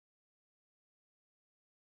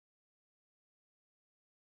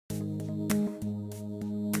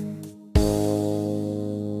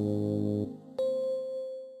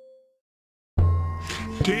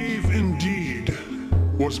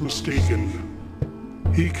was mistaken.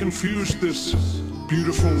 He confused this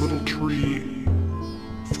beautiful little tree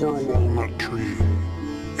for a walnut tree,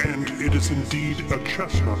 and it is indeed a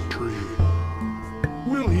chestnut tree.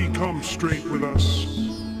 Will he come straight with us?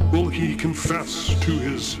 Will he confess to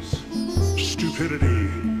his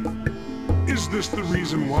stupidity? Is this the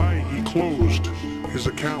reason why he closed his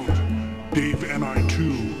account, Dave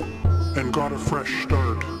NI2, and got a fresh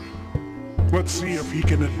start? Let's see if he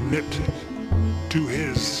can admit to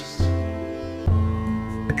his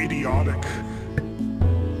idiotic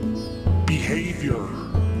behavior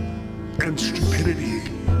and stupidity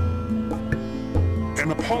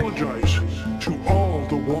and apologize to all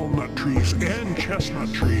the walnut trees and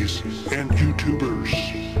chestnut trees and YouTubers,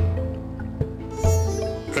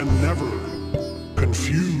 and never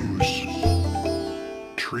confuse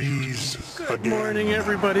trees again. Good morning,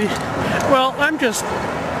 everybody. Well, I'm just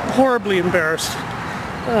horribly embarrassed.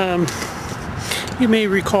 You may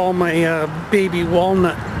recall my baby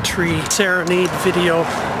walnut tree serenade video,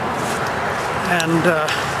 and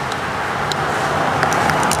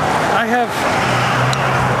I have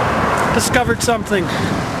discovered something,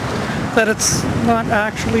 that it's not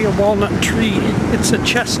actually a walnut tree, it's a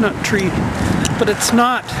chestnut tree, but it's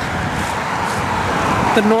not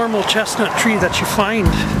the normal chestnut tree that you find.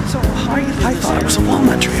 So I thought it was a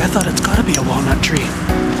walnut tree. I thought it's got to be a walnut tree,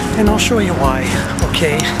 and I'll show you why,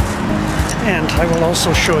 okay? And I will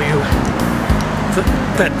also show you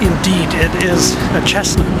that indeed it is a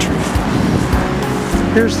chestnut tree.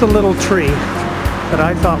 Here's the little tree that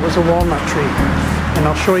I thought was a walnut tree, and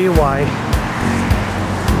I'll show you why.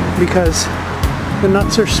 Because the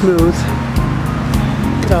nuts are smooth.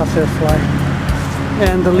 Get off there, fly.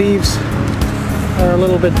 And the leaves are a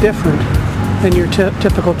little bit different than your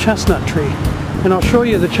typical chestnut tree. And I'll show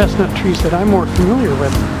you the chestnut trees that I'm more familiar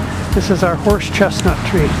with. This is our horse chestnut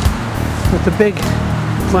tree with the big,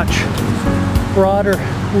 much broader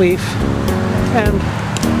leaf and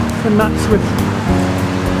the nuts with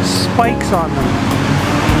spikes on them.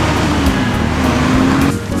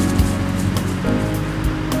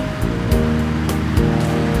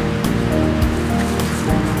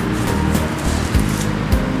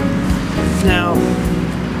 Now,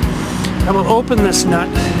 I will open this nut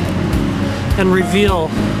and reveal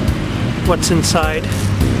what's inside.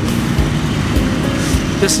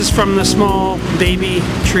 This is from the small baby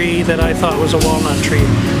tree that I thought was a walnut tree,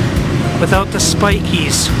 without the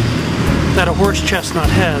spikies that a horse chestnut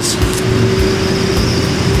has.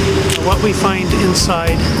 What we find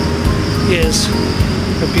inside is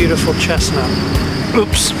a beautiful chestnut.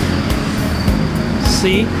 Oops.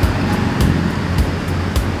 See?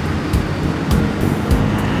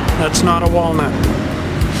 That's not a walnut.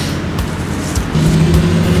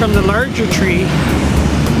 From the larger tree,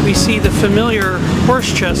 we see the familiar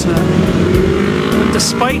horse chestnut with the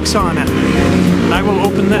spikes on it. And I will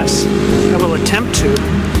open this. I will attempt to.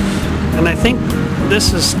 And I think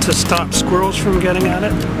this is to stop squirrels from getting at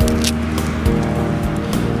it.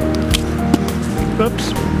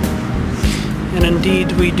 Oops. And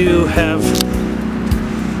indeed we do have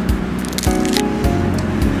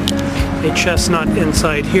a chestnut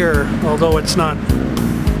inside here, although it's not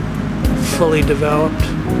fully developed,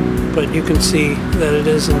 but you can see that it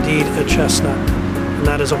is indeed a chestnut, and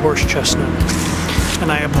that is a horse chestnut. And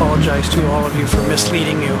I apologize to all of you for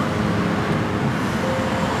misleading you.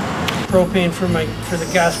 Propane for the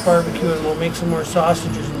gas barbecue, and we'll make some more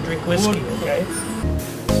sausages and drink whiskey, okay?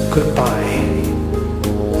 Goodbye,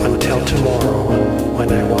 until tomorrow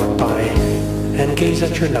when I walk by and gaze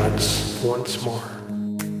at your nuts once more.